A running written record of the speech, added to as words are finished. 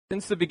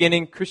Since the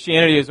beginning,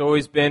 Christianity has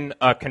always been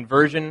a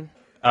converting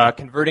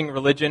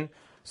religion.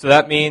 So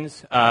that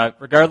means,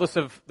 regardless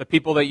of the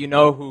people that you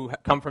know who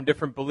come from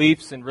different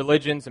beliefs and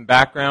religions and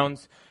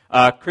backgrounds,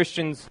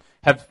 Christians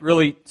have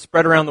really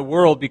spread around the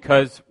world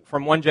because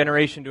from one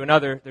generation to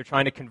another, they're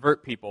trying to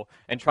convert people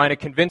and trying to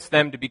convince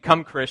them to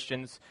become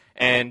Christians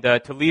and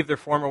to leave their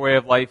former way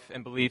of life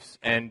and beliefs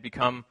and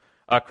become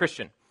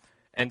Christian.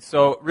 And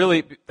so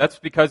really, that's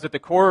because at the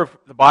core of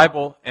the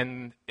Bible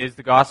is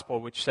the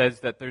gospel, which says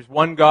that there's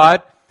one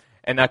God,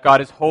 and that God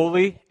is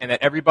holy, and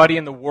that everybody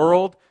in the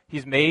world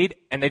He's made,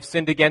 and they've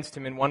sinned against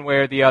Him in one way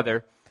or the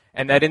other,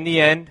 and that in the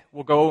end,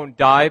 we'll go and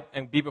die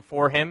and be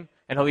before Him,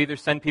 and He'll either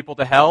send people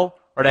to hell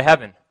or to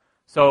heaven.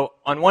 So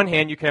on one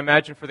hand, you can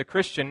imagine for the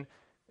Christian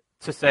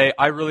to say,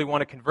 I really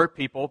want to convert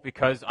people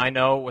because I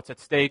know what's at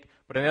stake,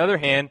 but on the other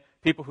hand,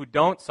 people who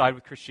don't side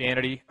with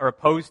Christianity are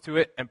opposed to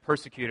it and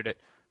persecuted it.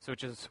 So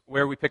which is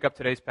where we pick up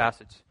today's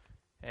passage.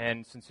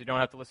 And since you don't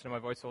have to listen to my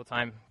voice the whole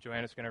time,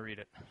 Joanna's going to read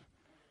it.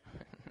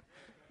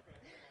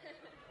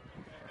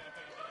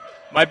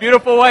 My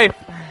beautiful wife.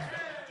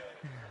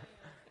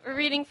 We're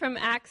reading from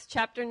Acts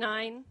chapter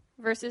 9,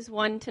 verses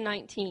 1 to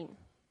 19.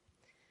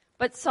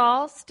 But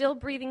Saul, still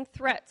breathing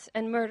threats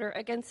and murder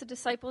against the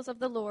disciples of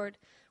the Lord,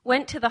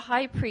 went to the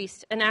high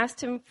priest and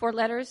asked him for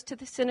letters to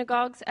the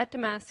synagogues at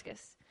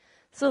Damascus,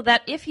 so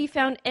that if he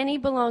found any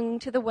belonging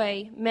to the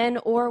way, men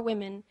or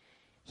women,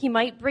 he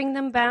might bring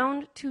them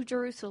bound to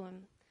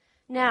Jerusalem.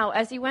 Now,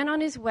 as he went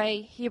on his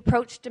way, he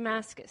approached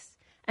Damascus,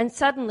 and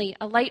suddenly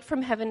a light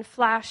from heaven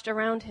flashed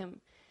around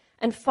him.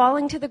 And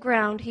falling to the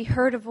ground, he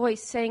heard a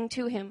voice saying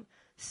to him,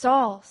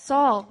 Saul,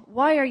 Saul,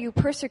 why are you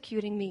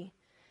persecuting me?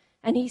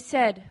 And he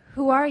said,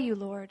 Who are you,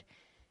 Lord?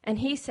 And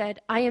he said,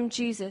 I am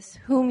Jesus,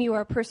 whom you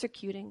are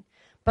persecuting.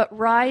 But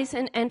rise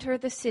and enter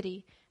the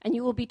city, and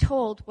you will be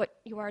told what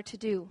you are to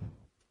do.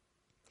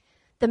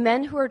 The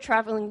men who were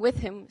traveling with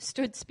him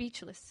stood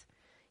speechless,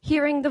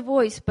 hearing the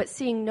voice but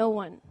seeing no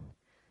one.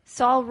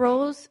 Saul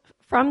rose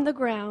from the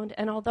ground,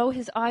 and although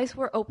his eyes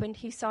were opened,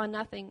 he saw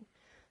nothing.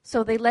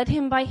 So they led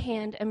him by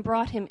hand and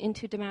brought him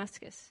into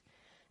Damascus.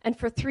 And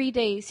for 3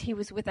 days he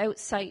was without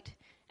sight,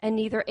 and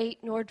neither ate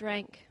nor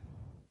drank.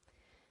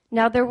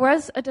 Now there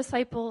was a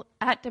disciple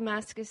at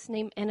Damascus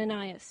named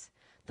Ananias.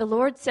 The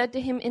Lord said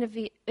to him in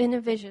a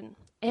vision,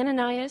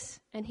 Ananias,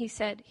 and he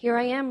said, Here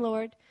I am,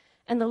 Lord.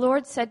 And the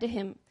Lord said to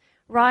him,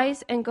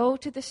 Rise and go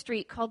to the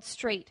street called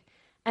Straight,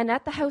 and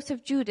at the house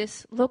of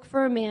Judas look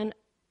for a man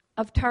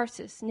of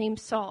Tarsus named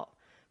Saul.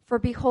 For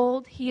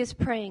behold, he is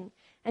praying,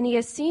 and he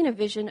has seen a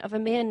vision of a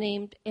man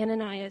named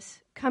Ananias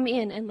come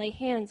in and lay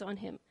hands on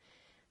him,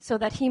 so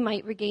that he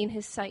might regain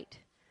his sight.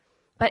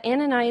 But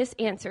Ananias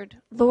answered,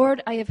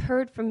 Lord, I have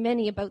heard from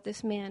many about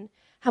this man,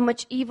 how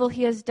much evil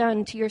he has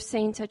done to your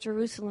saints at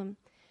Jerusalem.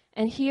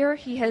 And here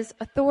he has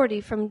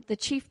authority from the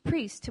chief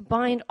priest to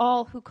bind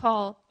all who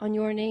call on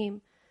your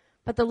name.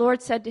 But the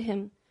Lord said to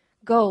him,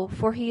 Go,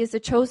 for he is a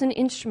chosen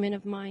instrument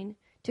of mine,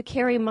 to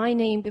carry my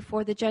name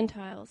before the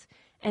Gentiles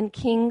and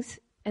kings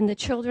and the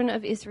children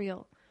of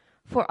Israel.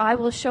 For I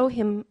will show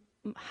him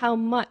how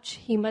much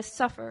he must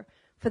suffer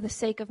for the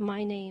sake of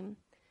my name.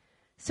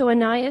 So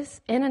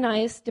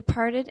Ananias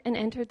departed and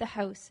entered the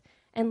house,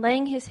 and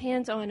laying his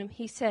hands on him,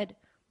 he said,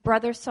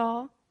 Brother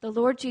Saul, the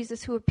Lord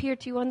Jesus, who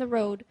appeared to you on the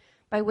road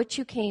by which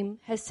you came,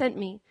 has sent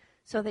me,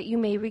 so that you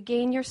may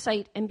regain your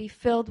sight and be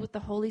filled with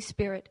the Holy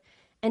Spirit.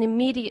 And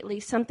immediately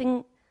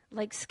something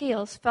like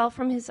scales fell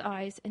from his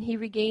eyes, and he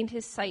regained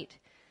his sight.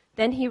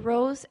 Then he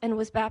rose and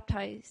was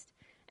baptized,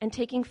 and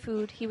taking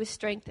food, he was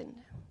strengthened.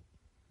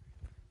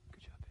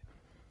 Good job, babe.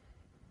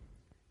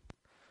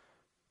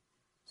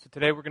 So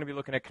today we're going to be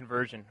looking at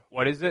conversion.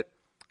 What is it?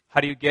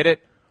 How do you get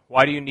it?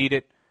 Why do you need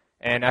it?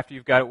 And after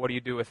you've got it, what do you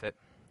do with it?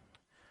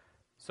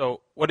 So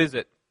what is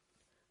it?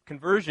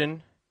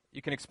 Conversion,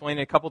 you can explain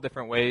it a couple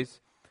different ways.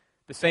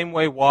 The same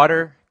way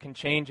water can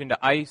change into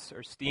ice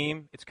or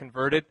steam, it's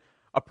converted.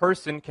 A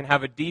person can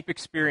have a deep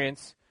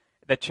experience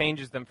that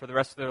changes them for the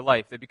rest of their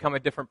life. They become a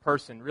different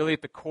person. Really,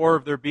 at the core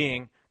of their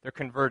being, they're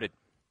converted.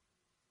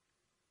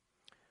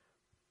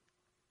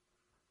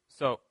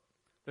 So,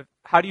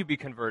 how do you be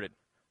converted?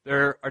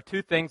 There are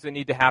two things that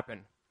need to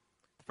happen.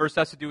 The first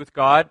has to do with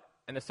God,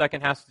 and the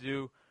second has to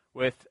do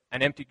with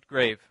an empty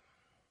grave.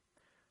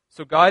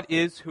 So God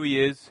is who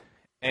He is,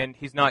 and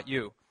He's not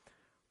you.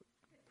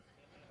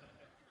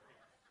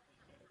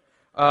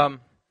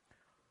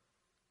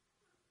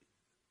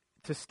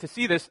 To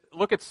see this,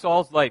 look at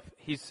Saul's life.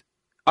 He's,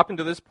 up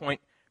until this point,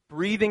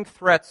 breathing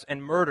threats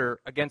and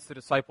murder against the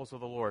disciples of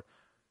the Lord.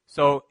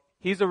 So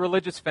he's a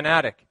religious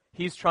fanatic.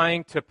 He's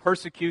trying to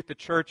persecute the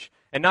church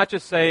and not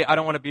just say, I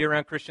don't want to be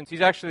around Christians.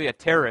 He's actually a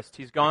terrorist.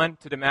 He's gone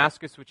to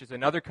Damascus, which is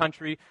another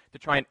country, to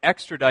try and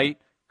extradite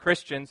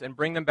Christians and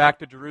bring them back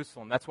to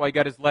Jerusalem. That's why he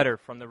got his letter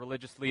from the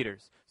religious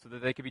leaders, so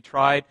that they could be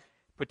tried,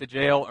 put to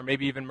jail, or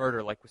maybe even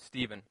murdered, like with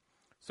Stephen.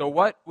 So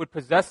what would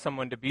possess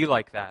someone to be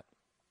like that?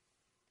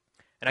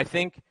 And I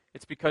think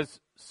it's because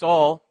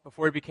Saul,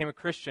 before he became a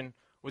Christian,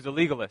 was a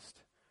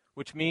legalist,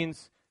 which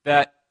means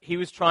that he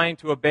was trying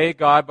to obey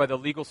God by the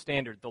legal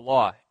standard, the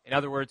law. In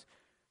other words,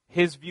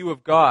 his view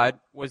of God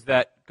was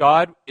that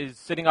God is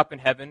sitting up in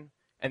heaven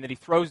and that he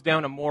throws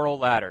down a moral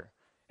ladder.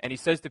 And he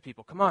says to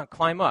people, come on,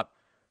 climb up.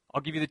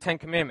 I'll give you the 10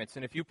 Commandments.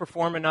 And if you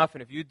perform enough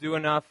and if you do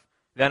enough,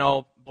 then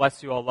I'll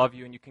bless you, I'll love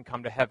you, and you can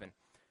come to heaven.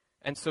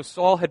 And so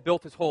Saul had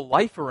built his whole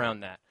life around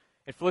that.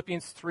 In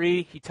Philippians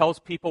 3, he tells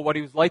people what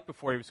he was like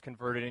before he was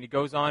converted. And he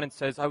goes on and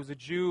says, I was a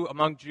Jew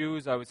among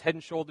Jews. I was head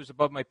and shoulders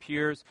above my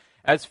peers.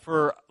 As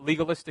for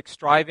legalistic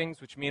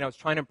strivings, which mean I was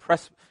trying to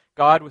impress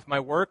God with my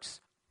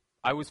works,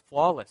 I was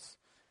flawless.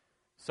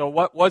 So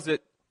what was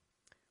it?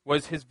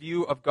 Was his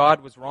view of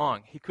God was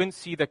wrong. He couldn't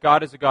see that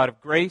God is a God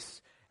of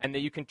grace and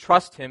that you can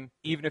trust him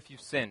even if you've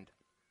sinned.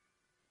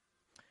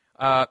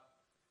 Let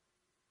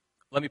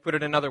me put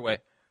it another way.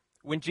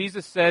 When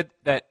Jesus said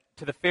that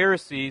to the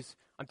Pharisees,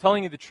 I'm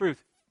telling you the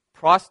truth,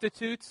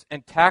 prostitutes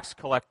and tax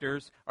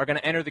collectors are going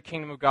to enter the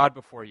kingdom of God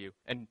before you.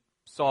 And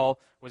Saul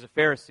was a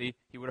Pharisee.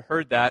 He would have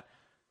heard that.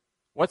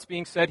 What's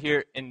being said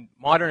here in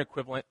modern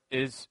equivalent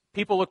is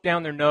people look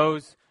down their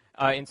nose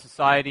in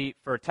society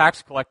for a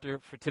tax collector.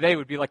 For today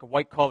would be like a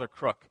white-collar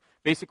crook.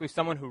 Basically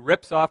someone who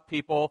rips off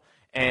people,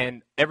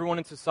 and everyone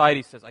in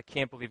society says, I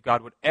can't believe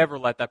God would ever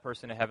let that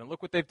person to heaven.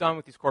 Look what they've done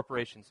with these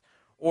corporations.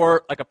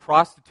 Or like a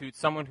prostitute,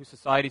 someone who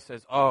society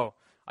says, oh,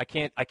 I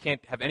can't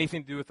have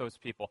anything to do with those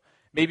people.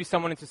 Maybe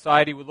someone in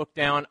society would look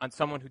down on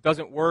someone who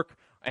doesn't work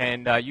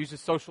and uses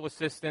social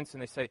assistance,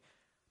 and they say,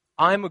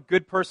 I'm a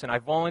good person. I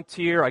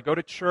volunteer, I go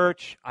to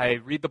church, I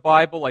read the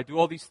Bible, I do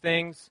all these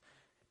things,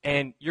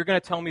 and you're going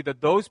to tell me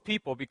that those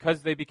people,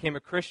 because they became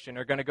a Christian,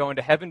 are going to go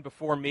into heaven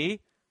before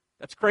me?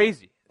 That's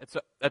crazy.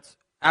 That's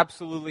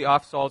absolutely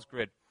off Saul's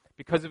grid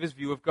because of his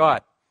view of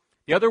God.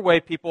 The other way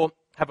people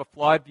have a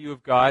flawed view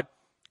of God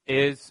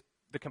is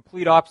the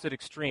complete opposite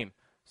extreme.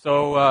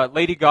 So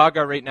Lady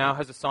Gaga right now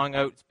has a song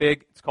out. It's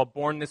big. It's called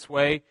Born This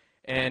Way.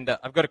 And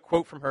I've got a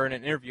quote from her in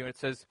an interview. And it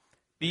says,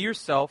 be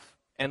yourself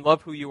and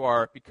love who you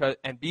are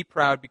and be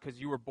proud because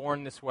you were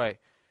born this way.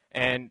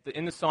 And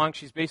in the song,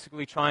 she's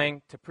basically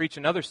trying to preach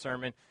another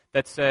sermon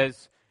that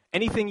says,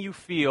 anything you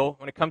feel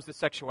when it comes to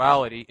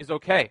sexuality is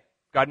okay.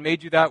 God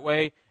made you that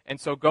way, and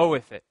so go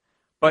with it.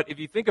 But if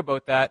you think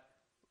about that,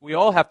 we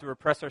all have to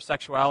repress our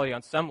sexuality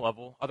on some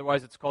level.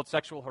 Otherwise, it's called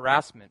sexual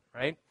harassment,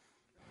 right?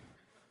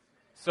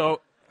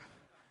 So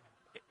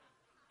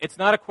it's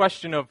not a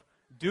question of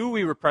do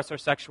we repress our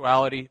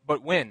sexuality,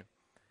 but when.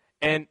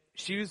 And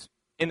she was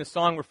in the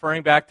song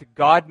referring back to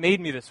God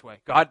made me this way.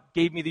 God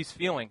gave me these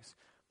feelings.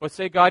 But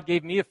say God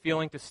gave me a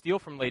feeling to steal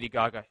from Lady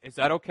Gaga. Is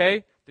that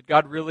okay? Did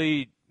God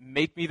really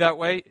make me that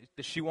way?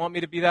 Does she want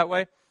me to be that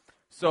way?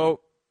 So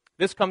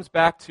this comes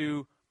back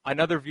to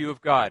another view of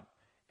God.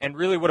 And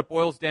really what it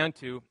boils down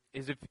to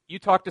is if you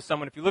talk to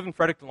someone, if you live in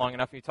Fredericton long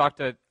enough and you talk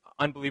to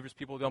unbelievers,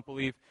 people who don't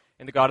believe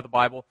in the God of the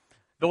Bible,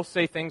 they'll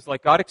say things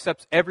like, God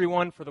accepts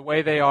everyone for the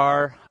way they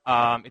are.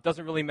 It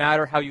doesn't really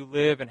matter how you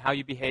live and how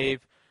you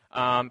behave.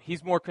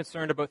 He's more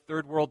concerned about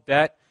third world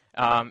debt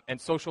and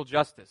social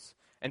justice.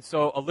 And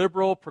so a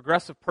liberal,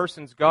 progressive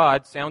person's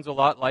God sounds a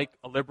lot like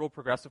a liberal,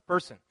 progressive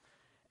person.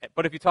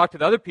 But if you talk to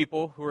the other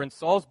people who are in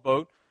Saul's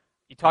boat,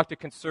 you talk to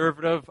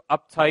conservative,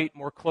 uptight,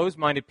 more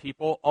closed-minded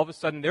people, all of a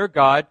sudden their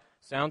God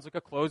sounds like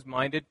a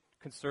closed-minded,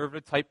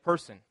 conservative-type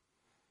person.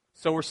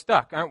 So we're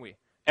stuck, aren't we?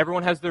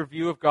 Everyone has their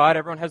view of God.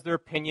 Everyone has their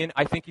opinion.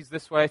 I think he's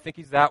this way. I think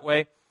he's that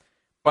way.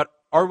 But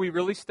are we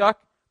really stuck?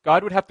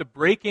 God would have to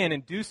break in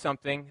and do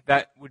something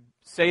that would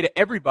say to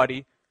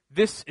everybody,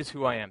 this is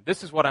who I am.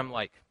 This is what I'm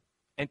like.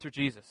 Enter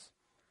Jesus.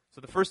 So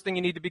the first thing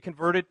you need to be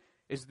converted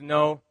is to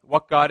know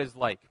what God is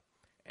like.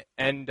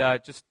 And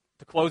just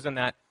to close on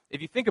that,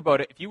 if you think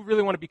about it, if you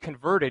really want to be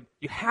converted,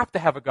 you have to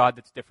have a God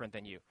that's different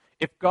than you.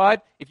 If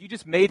you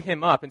just made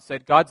him up and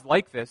said, God's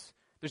like this,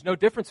 there's no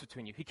difference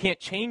between you. He can't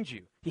change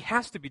you. He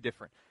has to be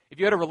different. If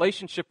you had a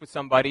relationship with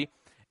somebody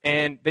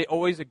and they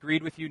always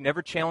agreed with you,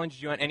 never challenged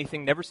you on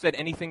anything, never said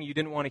anything you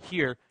didn't want to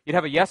hear, you'd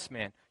have a yes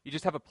man. You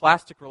just have a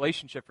plastic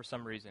relationship for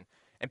some reason.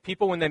 And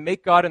people, when they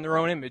make God in their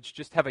own image,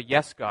 just have a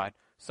yes God,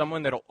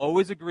 someone that'll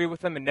always agree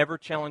with them and never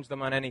challenge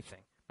them on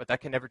anything. But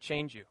that can never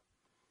change you.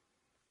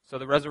 So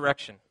the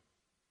resurrection.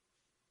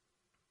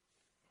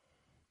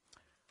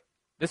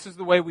 This is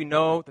the way we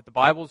know that the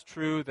Bible is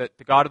true, that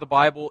the God of the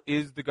Bible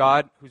is the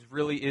God who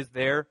really is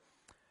there.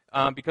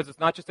 Because it's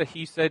not just a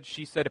he said,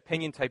 she said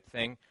opinion type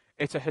thing.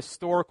 It's a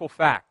historical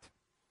fact.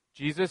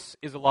 Jesus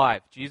is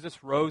alive.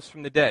 Jesus rose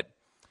from the dead.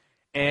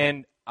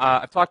 And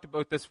I've talked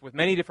about this with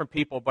many different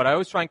people, but I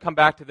always try and come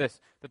back to this,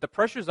 that the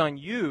pressure's on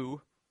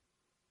you,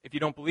 if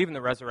you don't believe in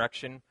the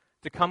resurrection,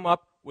 to come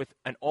up with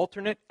an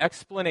alternate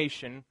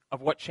explanation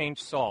of what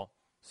changed Saul.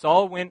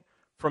 Saul went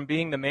from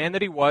being the man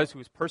that he was, who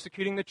was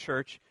persecuting the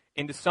church,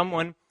 into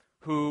someone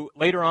who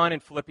later on in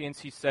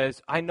Philippians he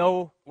says, I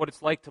know what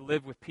it's like to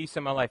live with peace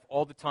in my life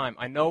all the time.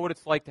 I know what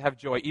it's like to have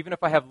joy. Even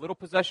if I have little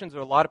possessions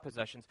or a lot of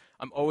possessions,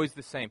 I'm always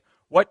the same.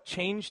 What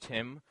changed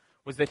him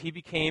was that he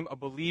became a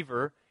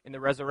believer in the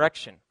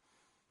resurrection.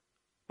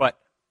 But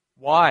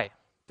why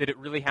did it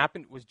really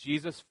happen? Was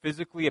Jesus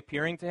physically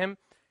appearing to him?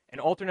 And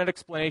alternate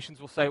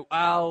explanations will say,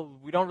 well,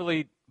 we don't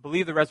really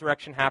believe the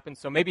resurrection happened,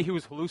 so maybe he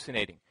was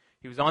hallucinating.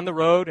 He was on the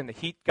road, and the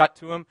heat got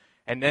to him,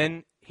 and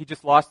then he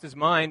just lost his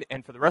mind,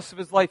 and for the rest of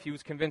his life, he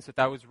was convinced that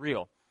that was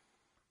real.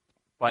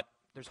 But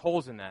there's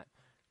holes in that.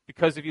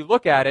 Because if you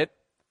look at it,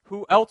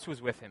 who else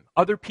was with him?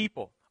 Other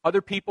people.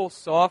 Other people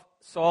saw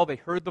Saul, they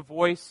heard the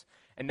voice,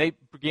 and they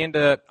began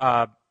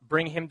to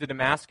bring him to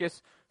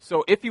Damascus.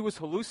 So if he was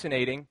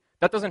hallucinating,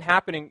 that doesn't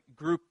happen in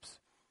groups.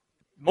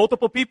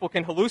 Multiple people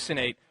can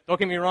hallucinate. Don't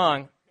get me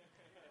wrong,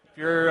 if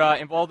you're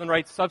involved in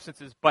right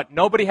substances, but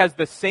nobody has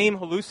the same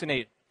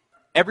hallucinate.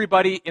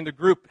 Everybody in the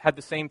group had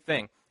the same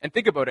thing. And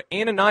think about it.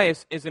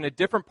 Ananias is in a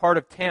different part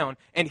of town,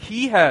 and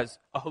he has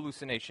a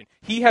hallucination.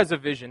 He has a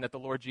vision that the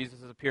Lord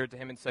Jesus has appeared to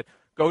him and said,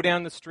 go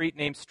down the street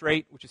named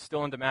Straight, which is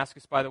still in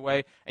Damascus, by the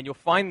way, and you'll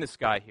find this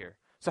guy here.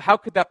 So how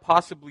could that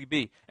possibly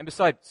be? And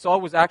besides,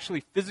 Saul was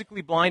actually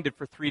physically blinded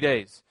for 3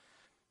 days.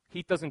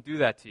 Heat doesn't do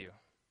that to you.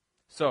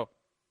 So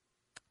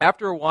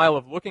after a while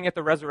of looking at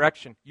the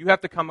resurrection, you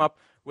have to come up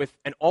with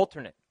an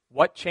alternate.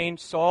 What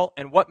changed Saul,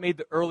 and what made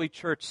the early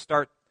church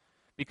start?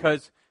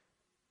 Because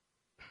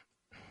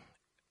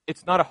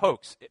it's not a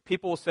hoax.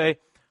 People will say,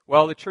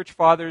 well, the church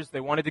fathers,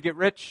 they wanted to get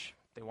rich,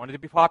 they wanted to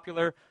be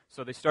popular,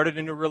 so they started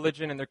a new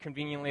religion and they're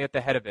conveniently at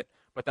the head of it.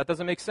 But that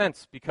doesn't make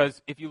sense,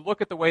 because if you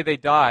look at the way they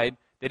died,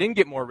 they didn't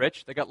get more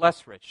rich, they got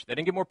less rich. They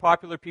didn't get more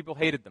popular, people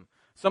hated them.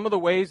 Some of the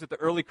ways that the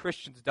early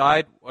Christians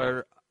died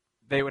were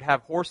they would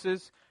have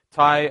horses,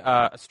 tie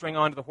a string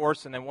onto the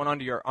horse and then one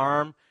onto your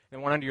arm,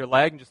 and one onto your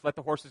leg, and just let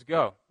the horses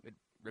go. They'd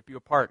rip you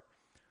apart.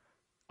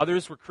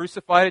 Others were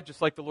crucified,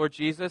 just like the Lord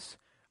Jesus.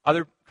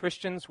 Other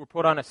Christians were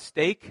put on a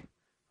stake,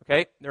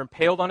 okay? They're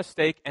impaled on a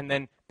stake, and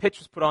then pitch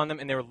was put on them,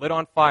 and they were lit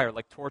on fire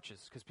like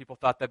torches because people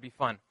thought that'd be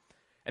fun.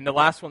 And the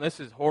last one, this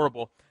is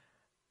horrible.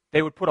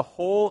 They would put a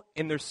hole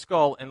in their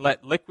skull and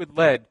let liquid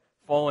lead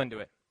fall into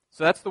it.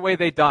 So that's the way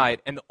they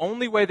died. And the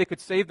only way they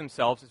could save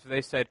themselves is if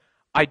they said,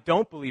 I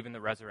don't believe in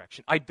the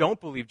resurrection. I don't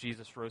believe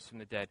Jesus rose from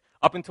the dead.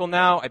 Up until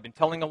now, I've been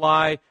telling a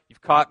lie.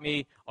 You've caught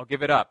me. I'll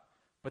give it up.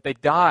 But they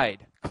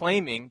died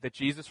claiming that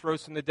Jesus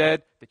rose from the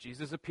dead, that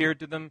Jesus appeared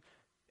to them.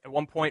 At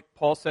one point,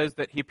 Paul says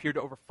that he appeared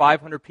to over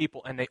 500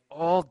 people, and they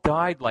all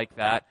died like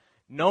that,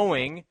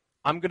 knowing,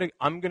 I'm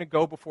gonna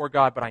go before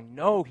God, but I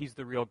know he's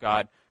the real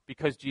God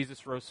because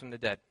Jesus rose from the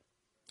dead.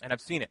 And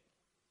I've seen it.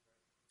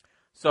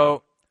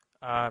 So,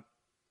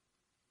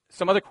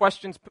 some other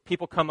questions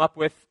people come up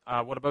with,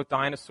 what about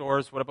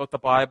dinosaurs? What about the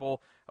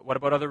Bible? What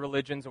about other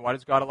religions? And why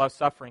does God allow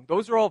suffering?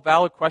 Those are all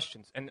valid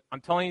questions. And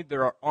I'm telling you,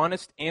 there are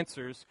honest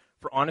answers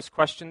for honest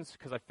questions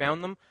because I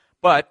found them.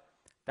 But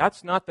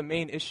that's not the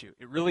main issue.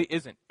 It really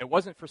isn't. It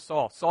wasn't for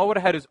Saul. Saul would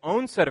have had his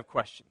own set of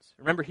questions.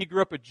 Remember, he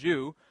grew up a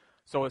Jew,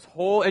 so his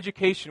whole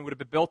education would have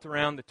been built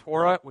around the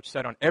Torah, which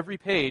said on every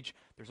page,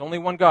 there's only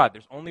one God,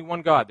 there's only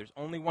one God, there's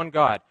only one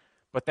God.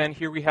 But then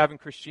here we have in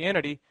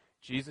Christianity,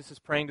 Jesus is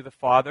praying to the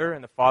Father,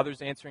 and the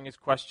Father's answering his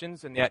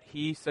questions, and yet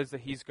he says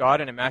that he's God,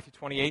 and in Matthew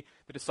 28,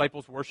 the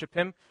disciples worship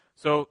him.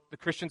 So the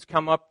Christians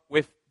come up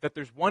with that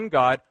there's one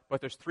God,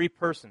 but there's three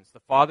persons,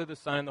 the Father, the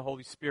Son, and the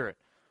Holy Spirit.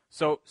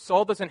 So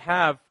Saul doesn't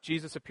have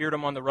Jesus appear to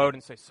him on the road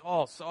and say,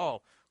 Saul,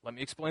 Saul, let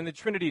me explain the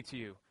Trinity to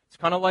you. It's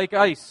kind of like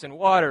ice and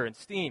water and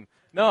steam.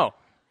 No.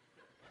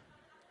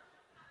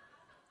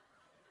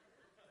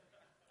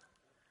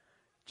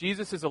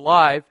 Jesus is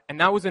alive, and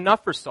that was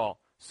enough for Saul.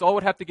 Saul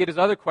would have to get his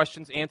other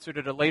questions answered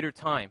at a later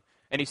time.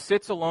 And he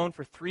sits alone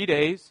for 3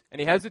 days, and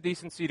he has the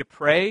decency to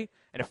pray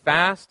and to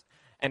fast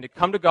and to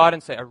come to God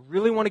and say, I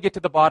really want to get to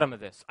the bottom of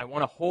this. I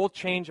want a whole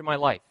change in my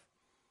life.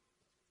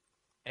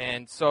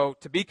 And so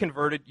to be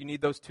converted, you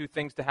need those two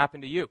things to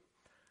happen to you.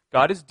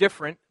 God is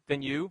different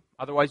than you,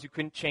 otherwise you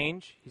couldn't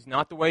change. He's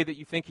not the way that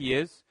you think he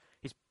is.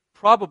 He's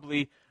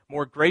probably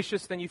more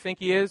gracious than you think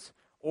he is,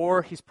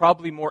 or he's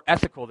probably more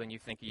ethical than you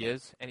think he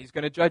is, and he's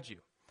going to judge you.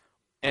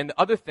 And the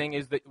other thing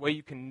is that the way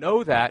you can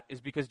know that is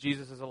because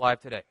Jesus is alive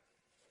today.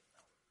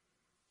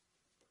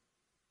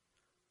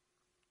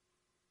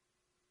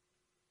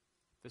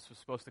 This was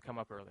supposed to come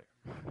up earlier.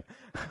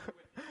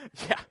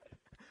 Yeah.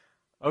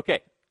 Okay.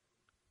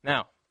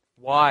 Now,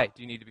 why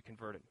do you need to be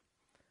converted?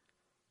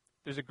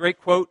 There's a great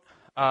quote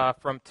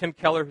from Tim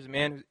Keller, who's a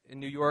man in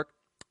New York,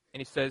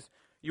 and he says,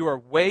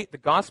 the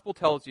gospel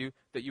tells you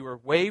that you are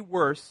way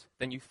worse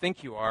than you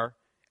think you are,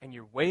 and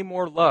you're way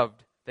more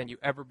loved than you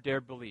ever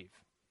dared believe.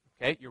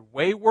 Okay? You're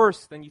way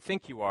worse than you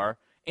think you are,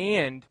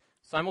 and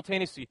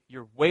simultaneously,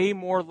 you're way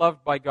more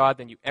loved by God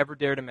than you ever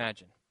dared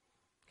imagine.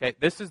 Okay?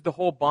 This is the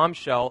whole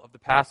bombshell of the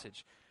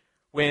passage.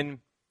 When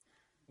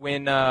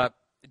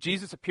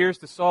Jesus appears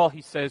to Saul,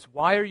 he says,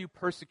 why are you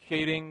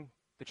persecuting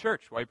the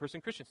church? Why are you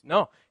persecuting Christians?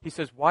 No. He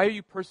says, why are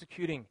you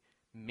persecuting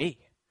me?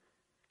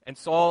 And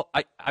Saul,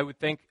 I would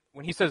think,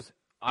 when he says,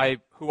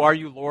 who are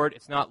you, Lord?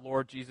 It's not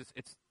Lord Jesus.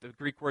 It's the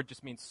Greek word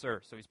just means sir,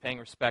 so he's paying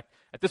respect.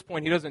 At this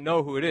point, he doesn't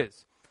know who it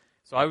is.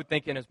 So I would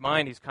think in his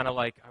mind, he's kind of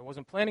like, I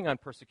wasn't planning on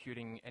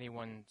persecuting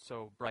anyone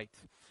so bright.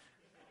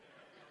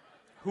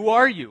 Who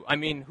are you? I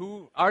mean,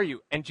 who are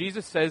you? And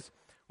Jesus says,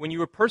 when you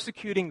were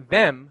persecuting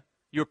them,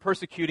 you were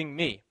persecuting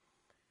me.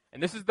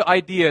 And this is the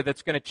idea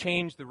that's going to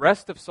change the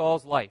rest of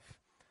Saul's life.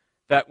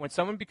 That when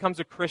someone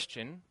becomes a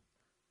Christian,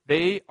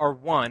 They are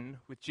one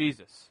with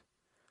Jesus.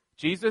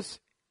 Jesus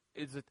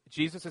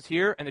is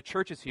here and the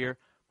church is here,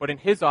 but in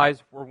his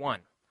eyes, we're one.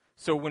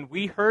 So when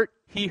we hurt,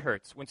 he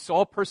hurts. When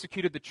Saul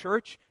persecuted the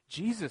church,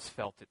 Jesus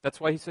felt it. That's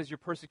why he says, you're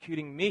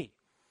persecuting me.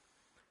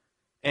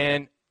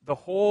 And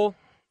the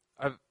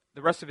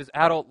rest of his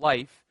adult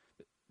life,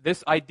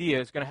 this idea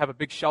is going to have a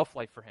big shelf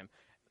life for him.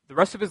 The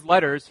rest of his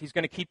letters, he's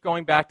going to keep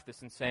going back to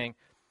this and saying,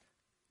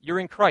 you're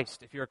in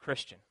Christ if you're a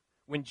Christian.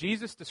 When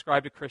Jesus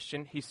described a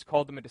Christian, he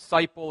called them a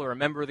disciple or a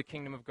member of the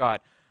kingdom of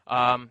God.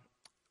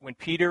 When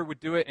Peter would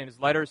do it in his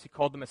letters, he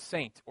called them a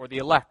saint or the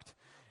elect.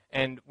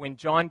 And when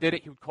John did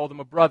it, he would call them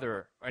a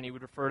brother, and he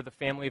would refer to the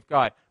family of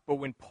God. But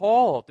when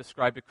Paul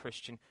described a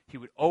Christian, he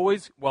would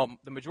always,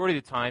 the majority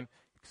of the time,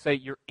 say,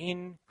 you're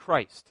in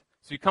Christ.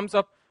 So he comes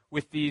up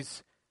with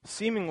these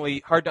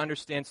seemingly hard to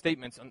understand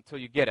statements until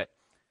you get it.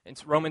 In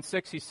Romans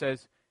 6, he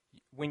says,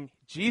 when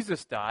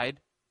Jesus died,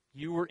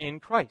 you were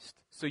in Christ,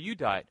 so you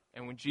died.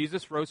 And when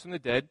Jesus rose from the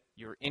dead,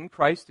 you're in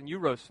Christ and you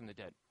rose from the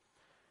dead.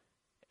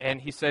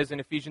 And he says in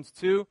Ephesians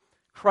 2,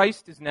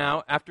 Christ is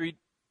now, after he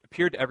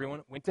appeared to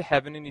everyone, went to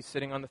heaven and he's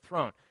sitting on the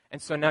throne. And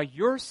so now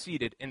you're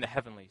seated in the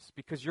heavenlies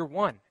because you're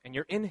one and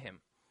you're in him.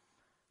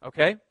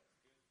 Okay?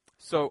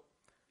 So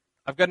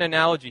I've got an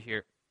analogy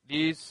here.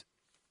 This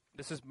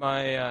is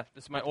my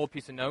old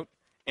piece of note.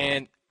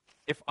 And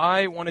if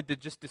I wanted to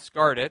just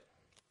discard it,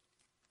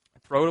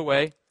 throw it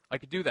away, I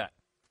could do that.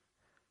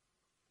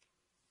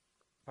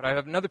 But I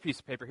have another piece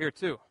of paper here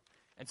too.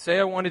 And say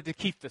I wanted to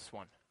keep this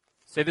one.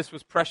 Say this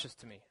was precious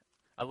to me.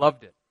 I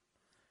loved it.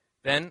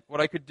 Then what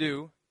I could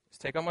do is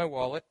take out my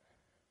wallet,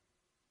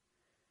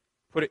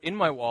 put it in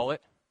my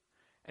wallet,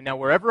 and now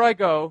wherever I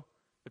go,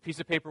 the piece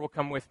of paper will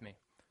come with me.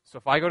 So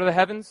if I go to the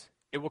heavens,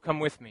 it will come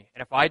with me.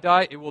 And if I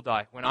die, it will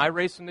die. When I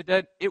raise from the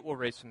dead, it will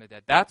raise from the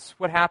dead. That's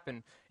what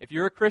happened. If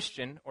you're a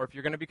Christian, or if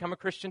you're going to become a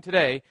Christian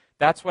today,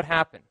 that's what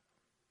happened.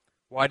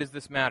 Why does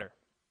this matter?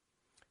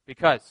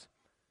 Because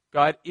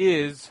God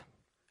is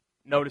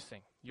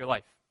noticing your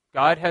life.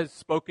 God has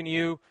spoken to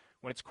you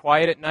when it's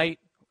quiet at night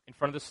in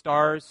front of the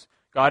stars.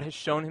 God has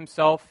shown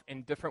himself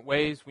in different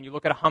ways. When you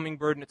look at a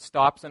hummingbird and it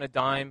stops on a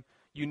dime,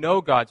 you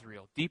know God's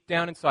real. Deep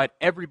down inside,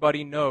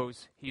 everybody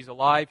knows he's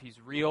alive,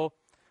 he's real.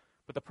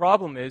 But the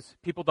problem is,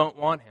 people don't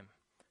want him.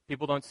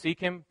 People don't seek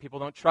him. People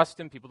don't trust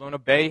him. People don't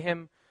obey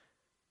him.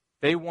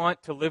 They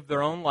want to live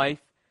their own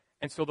life,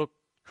 and so they'll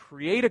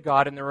create a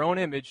God in their own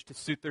image to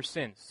suit their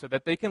sins so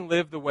that they can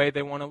live the way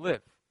they want to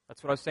live.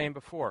 That's what I was saying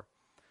before.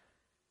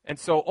 And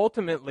so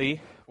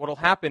ultimately, what will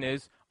happen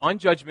is, on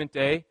Judgment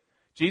Day,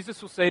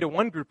 Jesus will say to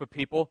one group of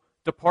people,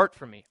 depart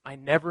from me. I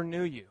never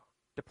knew you.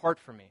 Depart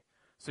from me.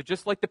 So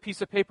just like the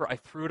piece of paper, I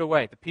threw it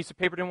away. The piece of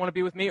paper didn't want to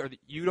be with me, or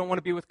you don't want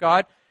to be with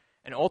God.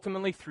 And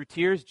ultimately, through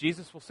tears,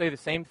 Jesus will say the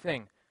same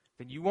thing.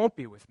 Then you won't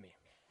be with me.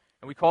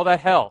 And we call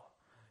that hell.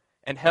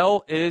 And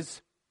hell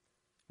is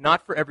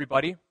not for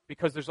everybody,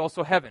 because there's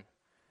also heaven.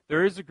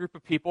 There is a group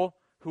of people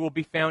who will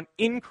be found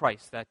in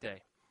Christ that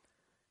day.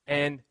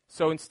 And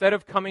so instead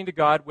of coming to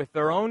God with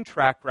their own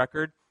track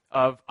record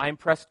of, I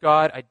impressed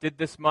God, I did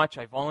this much,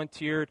 I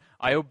volunteered,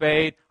 I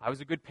obeyed, I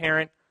was a good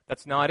parent,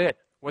 that's not it.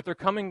 What they're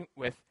coming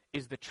with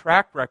is the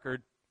track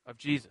record of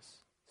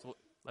Jesus. So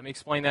let me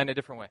explain that in a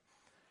different way.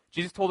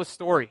 Jesus told a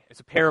story. It's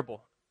a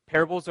parable.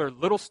 Parables are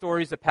little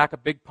stories that pack a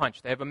big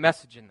punch. They have a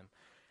message in them.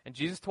 And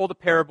Jesus told a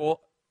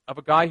parable of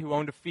a guy who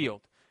owned a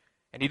field.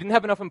 And he didn't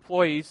have enough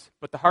employees,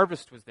 but the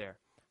harvest was there.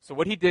 So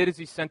what he did is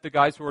he sent the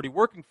guys who were already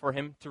working for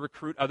him to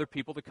recruit other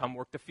people to come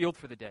work the field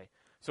for the day.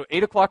 So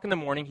 8 o'clock in the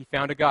morning, he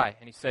found a guy.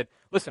 And he said,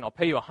 listen, I'll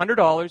pay you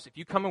 $100 if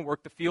you come and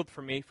work the field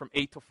for me from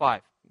 8 till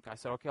 5. The guy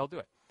said, okay, I'll do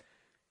it.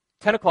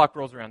 10 o'clock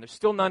rolls around. There's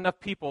still not enough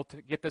people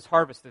to get this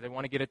harvested. They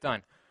want to get it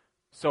done.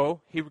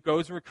 So he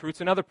goes and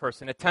recruits another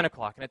person at 10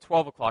 o'clock and at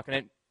 12 o'clock and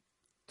at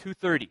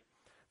 2:30.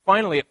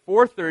 Finally, at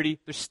 4:30,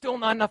 there's still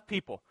not enough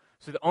people.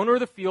 So the owner of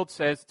the field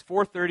says, it's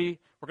 4:30,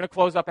 we're going to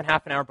close up in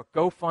half an hour, but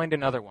go find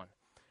another one.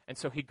 And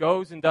so he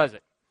goes and does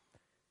it.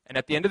 And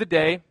at the end of the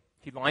day,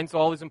 he lines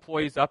all his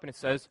employees up and it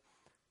says,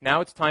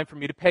 now it's time for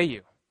me to pay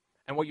you.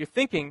 And what you're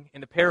thinking in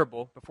the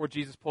parable, before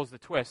Jesus pulls the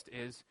twist,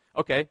 is,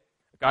 okay,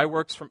 a guy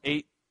works from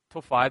 8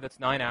 till 5,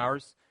 that's 9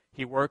 hours.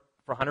 He worked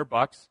for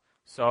 $100.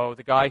 So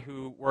the guy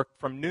who worked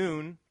from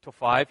noon till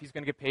 5, he's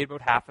going to get paid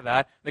about half of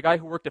that. The guy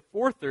who worked at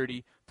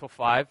 4:30 till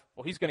 5,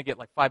 well, he's going to get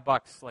like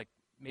 $5, like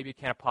maybe a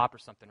can of pop or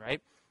something,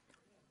 right?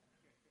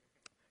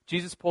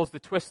 Jesus pulls the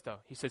twist, though.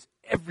 He says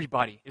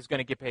everybody is going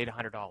to get paid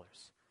 $100.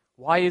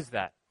 Why is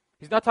that?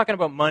 He's not talking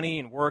about money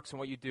and works and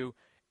what you do.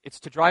 It's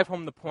to drive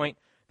home the point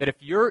that if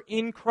you're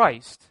in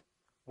Christ,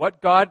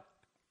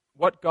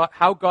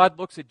 how God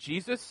looks at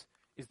Jesus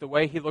is the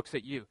way he looks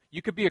at you.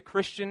 You could be a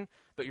Christian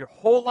but your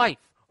whole life,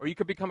 or you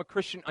could become a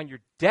Christian on your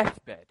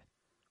deathbed,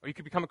 or you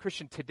could become a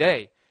Christian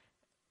today,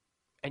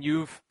 and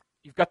you've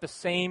got the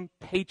same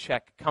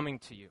paycheck coming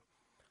to you.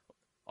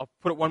 I'll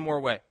put it one more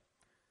way.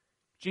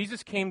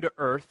 Jesus came to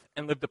earth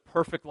and lived a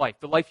perfect life,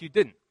 the life you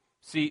didn't.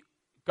 See,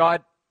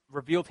 God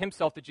revealed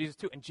himself to Jesus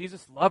too, and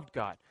Jesus loved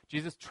God.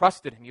 Jesus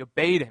trusted him. He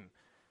obeyed him.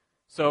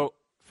 So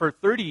for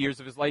 30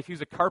 years of his life, he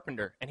was a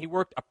carpenter, and he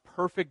worked a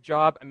perfect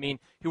job. I mean,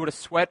 he would have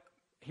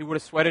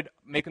sweated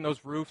making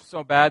those roofs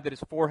so bad that his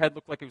forehead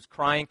looked like he was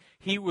crying.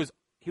 He was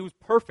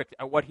perfect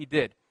at what he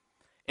did.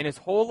 And his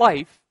whole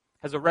life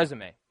has a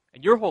resume,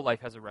 and your whole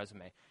life has a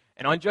resume.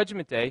 And on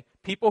Judgment Day,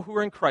 people who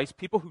are in Christ,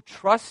 people who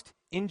trust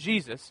in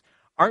Jesus,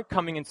 aren't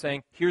coming and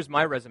saying, here's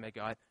my resume,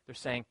 God. They're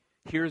saying,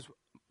 here's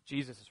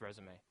Jesus'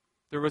 resume.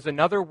 There was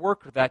another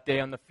worker that day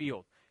on the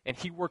field, and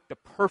he worked the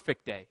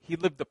perfect day. He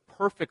lived the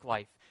perfect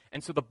life.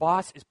 And so the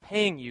boss is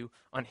paying you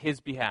on his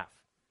behalf.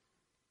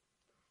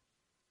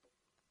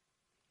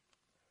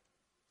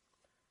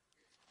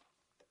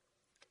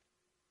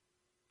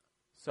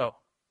 So,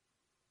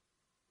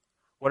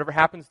 whatever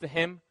happens to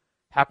him,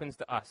 happens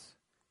to us.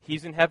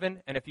 He's in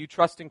heaven, and if you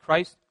trust in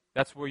Christ,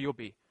 that's where you'll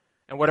be.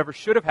 And whatever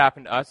should have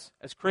happened to us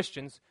as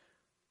Christians,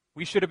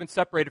 we should have been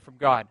separated from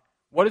God.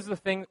 What is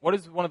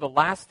one of the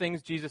last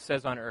things Jesus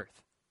says on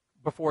earth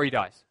before he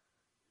dies?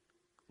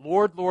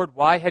 Lord, Lord,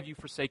 why have you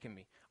forsaken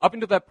me? Up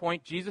until that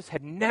point, Jesus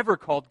had never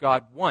called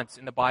God once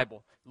in the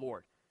Bible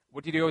Lord.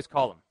 What did he always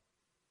call him?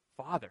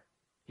 Father.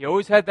 He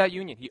always had that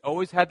union. He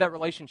always had that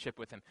relationship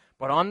with him.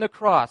 But on the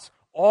cross,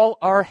 all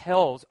our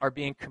hells are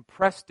being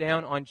compressed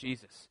down on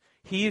Jesus.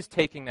 He is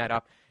taking that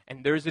up,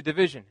 and there's a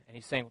division. And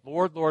he's saying,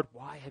 Lord, Lord,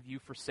 why have you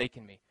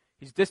forsaken me?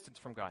 He's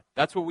distanced from God.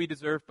 That's what we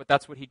deserve, but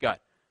that's what he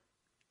got.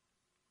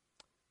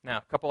 Now,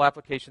 a couple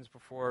applications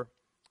before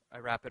I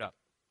wrap it up.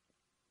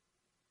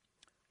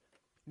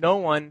 No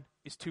one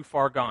is too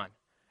far gone.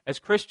 As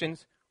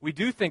Christians, we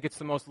do think it's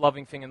the most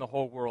loving thing in the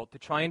whole world to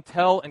try and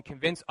tell and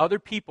convince other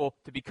people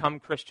to become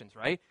Christians,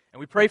 right?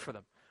 And we pray for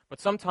them. But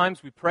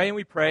sometimes we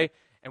pray,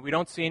 and we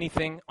don't see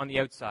anything on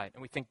the outside.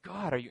 And we think,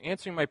 God, are you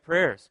answering my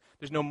prayers?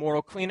 There's no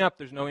moral cleanup.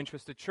 There's no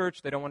interest at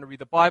church. They don't want to read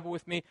the Bible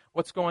with me.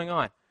 What's going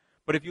on?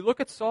 But if you look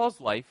at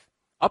Saul's life,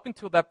 up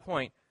until that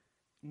point,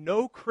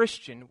 no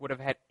Christian would have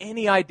had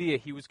any idea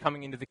he was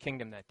coming into the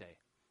kingdom that day.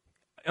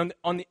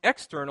 On the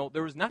external,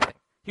 there was nothing.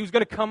 He was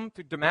going to come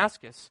to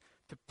Damascus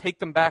to take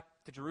them back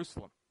to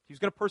Jerusalem. He was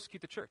going to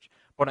persecute the church.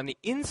 But on the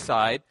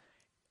inside,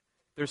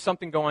 there's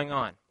something going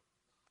on.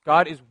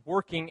 God is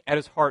working at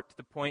his heart to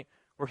the point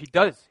where he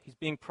does. He's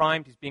being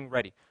primed. He's being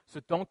ready. So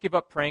don't give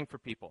up praying for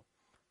people.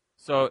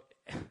 So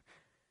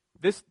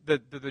the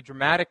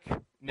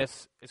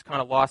dramaticness is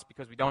kind of lost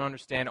because we don't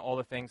understand all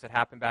the things that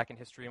happened back in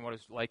history and what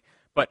it's like.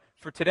 But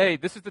for today,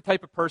 this is the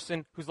type of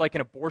person who's like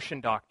an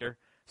abortion doctor,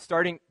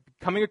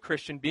 becoming a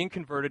Christian, being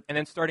converted, and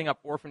then starting up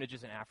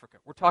orphanages in Africa.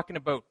 We're talking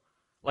about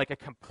like a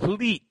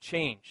complete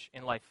change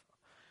in life.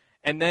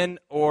 And then,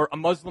 or a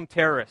Muslim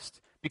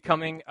terrorist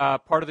becoming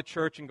part of the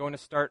church and going to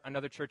start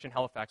another church in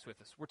Halifax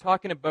with us. We're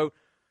talking about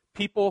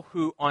people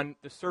who on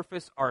the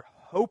surface are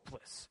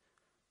hopeless.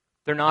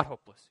 They're not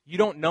hopeless. You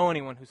don't know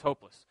anyone who's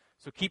hopeless.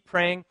 So keep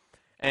praying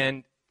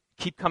and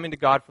keep coming to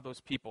God for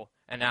those people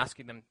and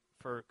asking them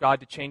for God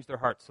to change their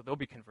hearts so they'll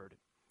be converted.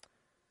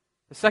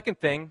 The second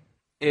thing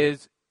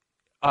is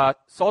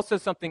Saul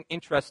says something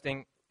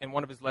interesting in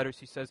one of his letters.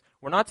 He says,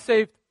 we're not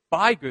saved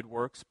by good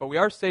works, but we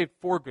are saved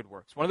for good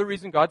works. One of the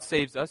reasons God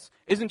saves us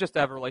isn't just to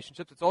have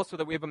relationships, it's also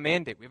that we have a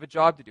mandate, we have a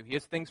job to do. He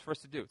has things for us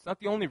to do. It's not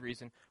the only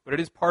reason, but it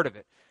is part of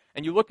it.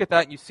 And you look at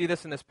that and you see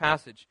this in this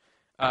passage.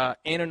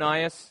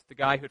 Ananias, the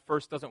guy who at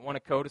first doesn't want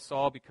to go to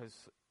Saul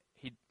because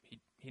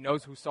he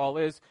knows who Saul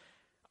is.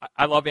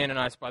 I love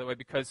Ananias, by the way,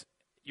 because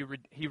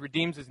he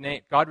redeems his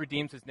name. God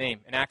redeems his name.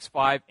 In Acts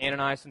 5,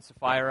 Ananias and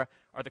Sapphira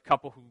are the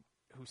couple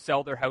who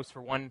sell their house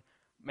for one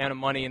amount of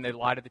money and they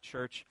lie to the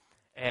church.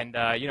 And,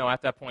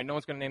 at that point, no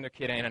one's going to name their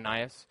kid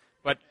Ananias.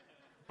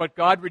 But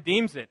God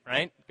redeems it,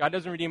 right? God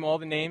doesn't redeem all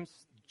the names.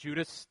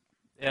 Judas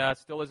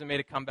still hasn't made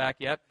a comeback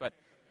yet, but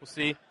we'll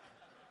see.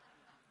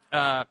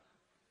 But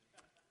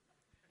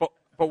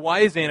why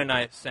is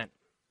Ananias sent?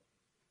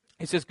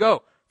 He says,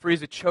 go, for he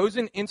is a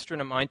chosen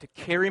instrument of mine to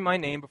carry my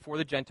name before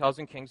the Gentiles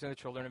and kings and the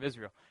children of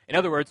Israel. In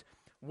other words,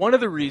 one of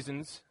the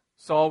reasons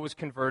Saul was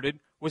converted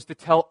was to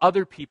tell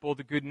other people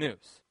the good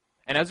news.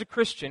 And as a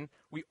Christian,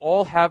 we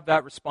all have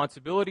that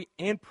responsibility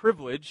and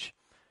privilege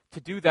to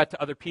do that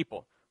to other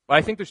people. But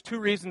I think there's two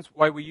reasons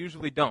why we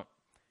usually don't.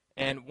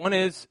 And one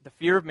is the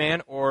fear of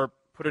man, or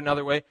put it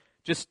another way,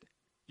 just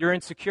you're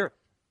insecure.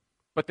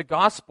 But the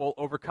gospel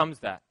overcomes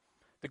that.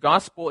 The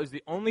gospel is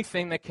the only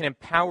thing that can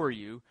empower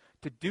you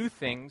to do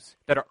things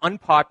that are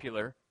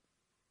unpopular.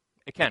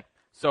 It can.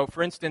 So,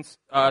 for instance,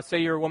 say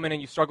you're a woman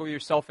and you struggle with your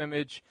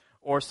self-image,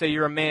 or say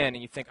you're a man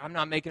and you think, I'm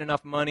not making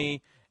enough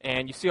money,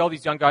 and you see all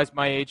these young guys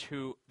my age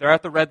who, they're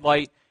at the red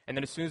light, and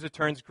then as soon as it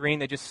turns green,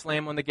 they just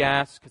slam on the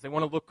gas because they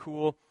want to look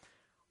cool.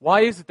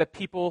 Why is it that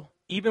people,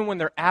 even when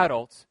they're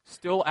adults,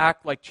 still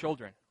act like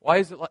children? Why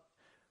is it like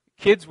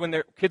kids when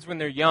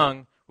they're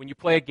young, when you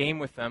play a game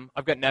with them,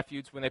 I've got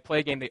nephews, when they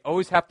play a game, they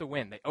always have to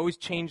win. They always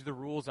change the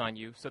rules on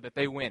you so that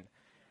they win.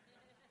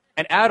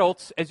 And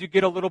adults, as you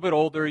get a little bit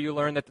older, you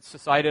learn that the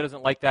society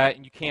doesn't like that,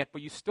 and you can't,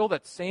 but you still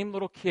that same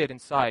little kid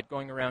inside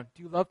going around,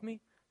 do you love me?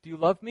 Do you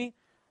love me?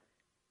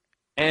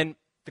 And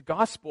the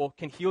gospel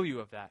can heal you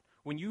of that.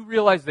 When you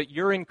realize that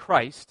you're in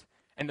Christ,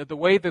 and that the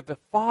way that the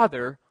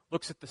Father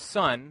looks at the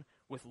Son,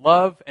 with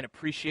love and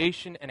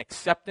appreciation and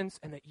acceptance,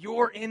 and that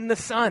you're in the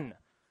Son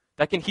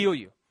that can heal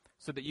you,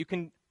 so that you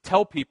can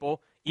tell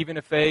people, even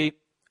if you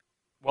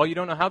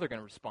don't know how they're going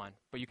to respond,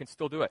 but you can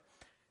still do it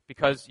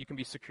because you can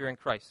be secure in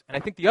Christ. And I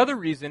think the other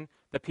reason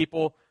that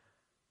people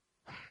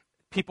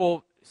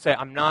say,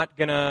 I'm not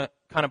going to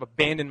kind of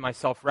abandon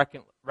myself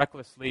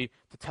recklessly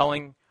to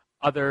telling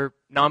other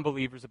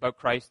non-believers about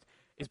Christ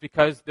is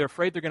because they're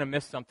afraid they're going to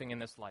miss something in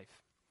this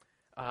life.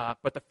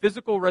 But the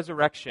physical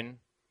resurrection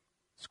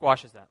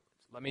squashes that.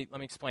 Let me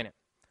explain it.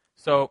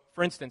 So,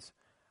 for instance,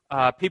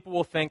 people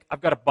will think,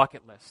 I've got a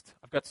bucket list.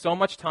 I've got so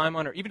much time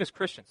on earth. Even as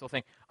Christians, they'll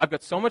think, I've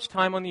got so much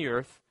time on the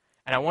earth,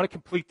 and I want to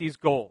complete these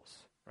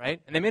goals,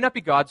 right? And they may not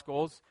be God's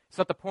goals. It's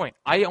not the point.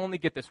 I only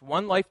get this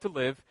one life to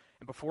live,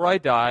 and before I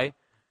die,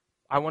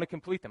 I want to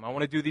complete them. I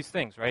want to do these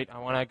things, right? I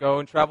want to go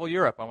and travel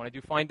Europe. I want to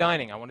do fine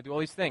dining. I want to do all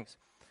these things.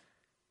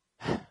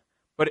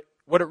 But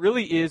what it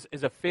really is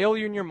a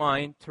failure in your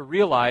mind to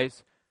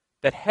realize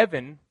that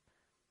heaven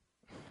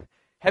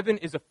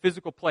is a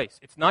physical place.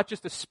 It's not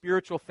just a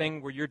spiritual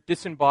thing where you're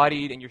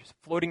disembodied and you're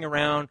floating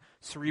around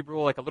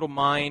cerebral like a little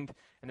mind,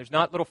 and there's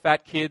not little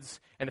fat kids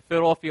and the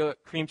Philadelphia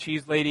cream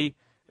cheese lady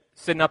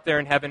sitting up there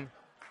in heaven.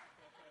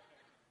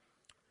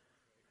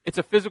 It's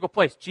a physical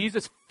place.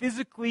 Jesus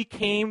physically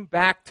came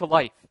back to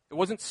life. It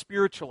wasn't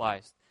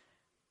spiritualized.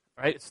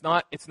 Right? It's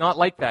not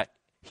like that.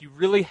 He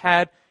really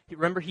had,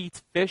 remember he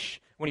eats fish.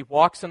 When he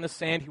walks on the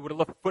sand, he would have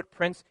left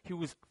footprints. He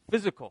was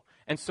physical.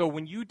 And so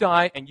when you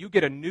die and you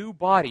get a new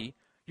body,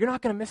 you're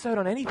not going to miss out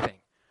on anything.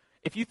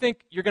 If you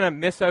think you're going to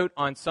miss out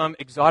on some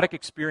exotic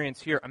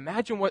experience here,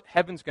 imagine what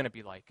heaven's going to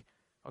be like.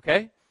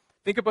 Okay?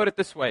 Think about it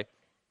this way.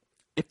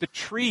 If the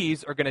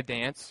trees are going to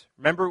dance,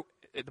 remember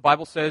the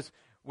Bible says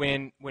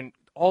when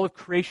all of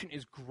creation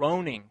is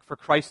groaning for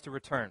Christ to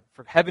return,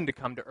 for heaven to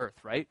come to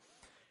earth, right?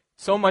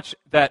 So much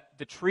that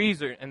the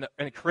trees are, and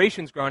the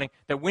creation's groaning,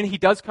 that when he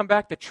does come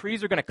back, the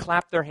trees are going to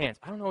clap their hands.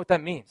 I don't know what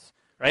that means,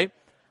 right?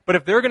 But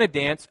if they're going to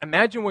dance,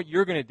 imagine what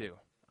you're going to do.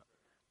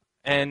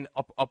 And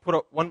I'll put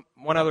it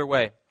one other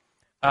way.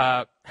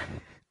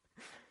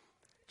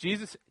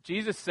 Jesus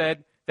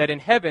said that in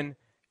heaven,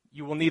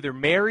 you will neither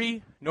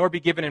marry nor be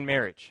given in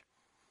marriage.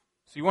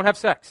 So you won't have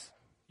sex.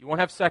 You won't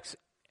have sex.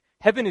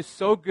 Heaven is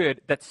so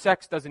good that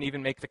sex doesn't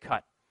even make the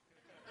cut.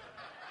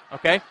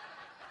 Okay?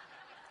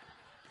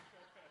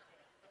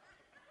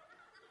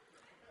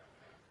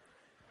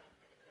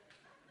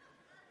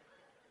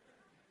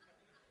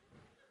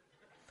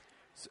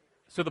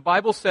 So the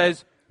Bible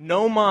says,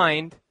 no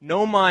mind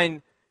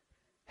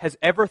has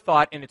ever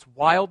thought in its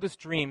wildest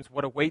dreams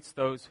what awaits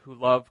those who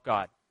love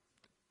God.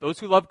 Those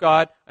who love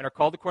God and are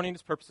called according to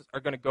his purposes are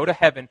going to go to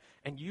heaven,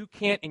 and you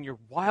can't, in your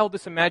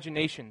wildest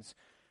imaginations,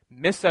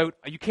 miss out.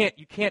 You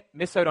can't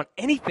miss out on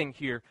anything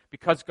here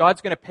because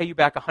God's going to pay you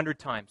back 100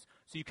 times.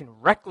 So you can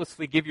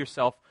recklessly give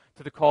yourself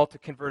to the call to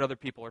convert other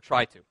people, or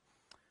try to.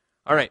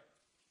 All right.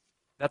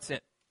 That's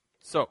it.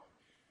 So,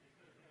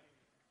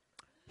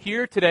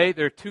 here today,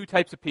 there are two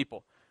types of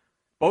people.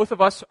 Both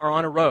of us are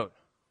on a road,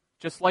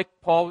 just like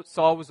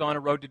Saul was on a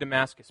road to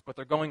Damascus, but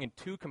they're going in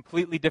two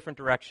completely different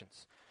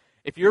directions.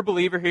 If you're a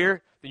believer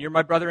here, then you're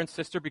my brother and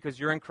sister because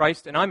you're in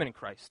Christ and I'm in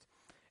Christ.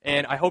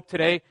 And I hope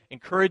today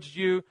encouraged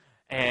you,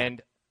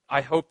 and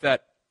I hope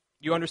that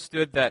you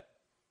understood that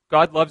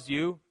God loves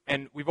you,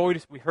 and we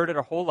heard it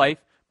our whole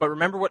life, but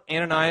remember what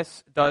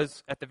Ananias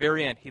does at the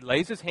very end. He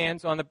lays his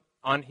hands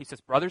he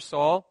says, Brother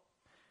Saul,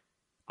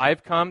 I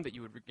have come that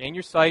you would regain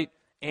your sight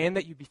and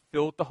that you be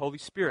filled with the Holy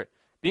Spirit.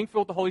 Being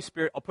filled with the Holy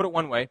Spirit, I'll put it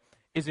one way,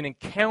 is an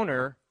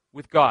encounter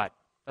with God.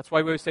 That's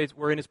why we always say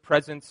we're in his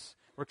presence,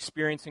 we're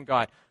experiencing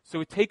God. So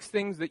it takes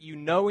things that you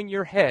know in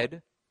your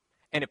head,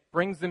 and it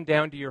brings them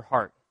down to your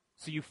heart.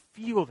 So you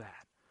feel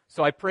that.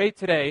 So I pray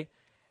today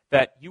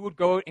that you would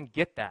go out and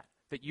get that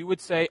you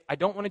would say, I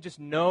don't want to just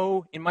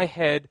know in my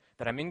head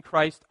that I'm in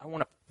Christ, I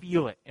want to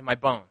feel it in my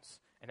bones.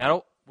 And that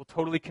will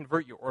totally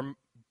convert you, or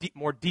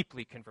more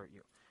deeply convert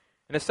you.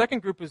 And the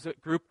second group is a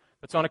group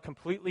that's on a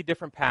completely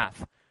different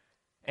path.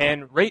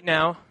 And right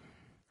now,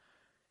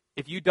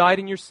 if you died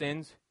in your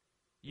sins,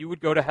 you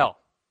would go to hell.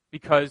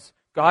 Because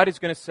God is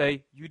going to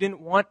say, you didn't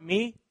want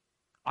me,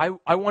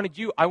 I wanted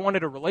you, I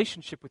wanted a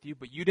relationship with you,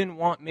 but you didn't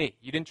want me.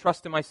 You didn't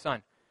trust in my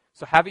Son.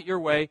 So have it your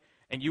way,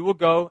 and you will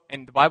go,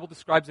 and the Bible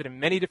describes it in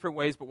many different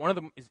ways, but one of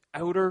them is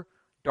outer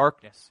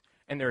darkness.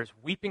 And there is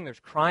weeping,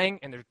 there's crying,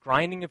 and there's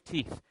grinding of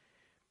teeth.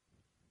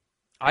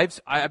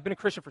 I've been a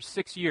Christian for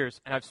 6 years,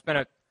 and I've spent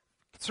a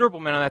considerable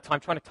amount of that time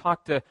trying to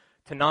talk to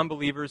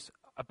non-believers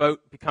about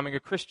becoming a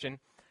Christian.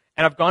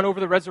 And I've gone over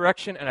the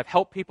resurrection, and I've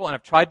helped people, and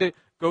I've tried to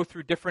go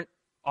through different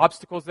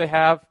obstacles they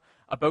have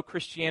about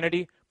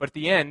Christianity. But at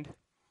the end,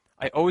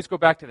 I always go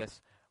back to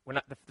this. When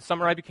the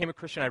summer I became a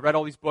Christian, I read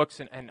all these books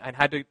and I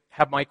had to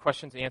have my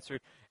questions answered.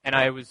 And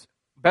I was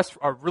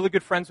really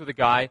good friends with a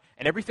guy,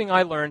 and everything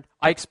I learned,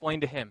 I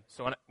explained to him.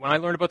 So when I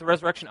learned about the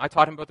resurrection, I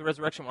taught him about the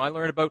resurrection. When I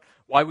learned about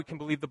why we can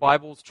believe the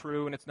Bible is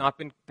true and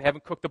they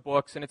haven't cooked the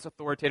books and it's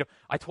authoritative,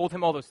 I told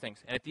him all those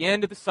things. And at the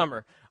end of the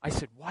summer, I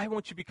said, why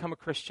won't you become a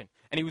Christian?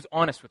 And he was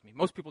honest with me.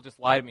 Most people just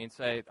lie to me and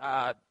say,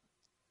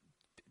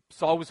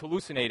 Saul was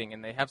hallucinating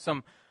and they have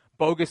some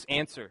bogus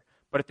answer.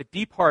 But at the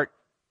deep heart,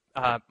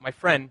 my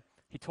friend,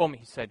 he told me,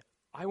 he said,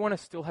 I want to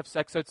still have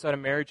sex outside of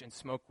marriage and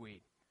smoke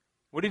weed.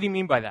 What did he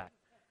mean by that?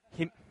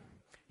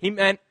 He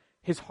meant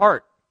his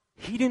heart.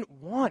 He didn't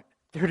want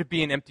there to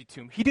be an empty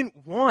tomb. He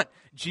didn't want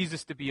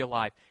Jesus to be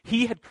alive.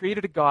 He had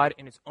created a God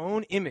in his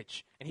own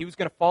image, and he was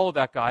going to follow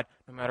that God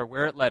no matter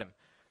where it led him.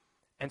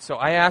 And so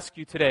I ask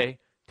you today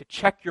to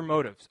check your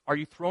motives. Are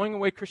you throwing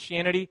away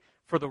Christianity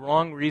for the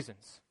wrong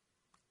reasons?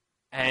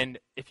 And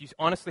if you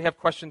honestly have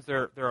questions,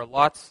 there are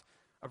lots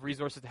of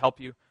resources to help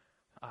you.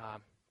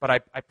 But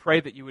I pray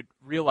that you would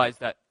realize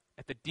that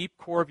at the deep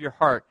core of your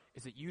heart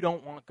is that you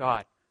don't want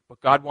God,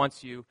 but God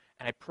wants you.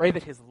 And I pray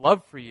that his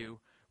love for you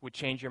would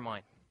change your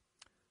mind.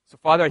 So,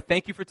 Father, I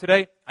thank you for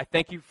today. I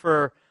thank you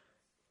for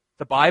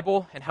the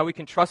Bible and how we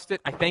can trust it.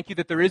 I thank you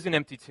that there is an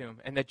empty tomb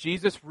and that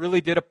Jesus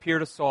really did appear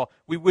to Saul.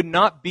 We would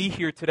not be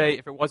here today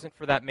if it wasn't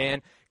for that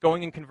man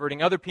going and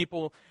converting other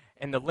people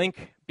and the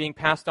link being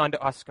passed on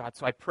to us, God.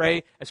 So I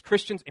pray, as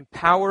Christians,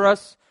 empower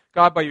us,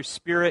 God, by your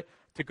Spirit,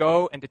 to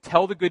go and to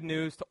tell the good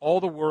news to all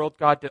the world,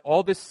 God, to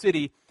all this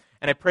city.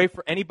 And I pray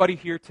for anybody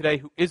here today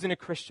who isn't a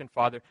Christian,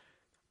 Father,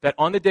 that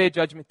on the day of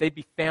judgment they'd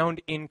be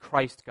found in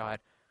Christ, God.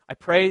 I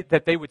pray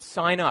that they would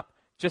sign up,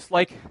 just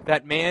like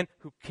that man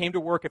who came to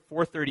work at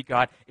 4:30,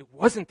 God. It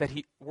wasn't that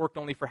he worked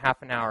only for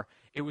half an hour.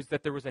 It was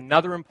that there was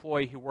another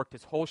employee who worked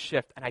his whole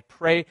shift. And I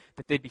pray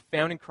that they'd be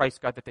found in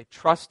Christ, God, that they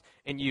trust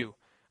in you.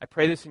 I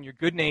pray this in your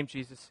good name,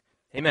 Jesus.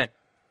 Amen.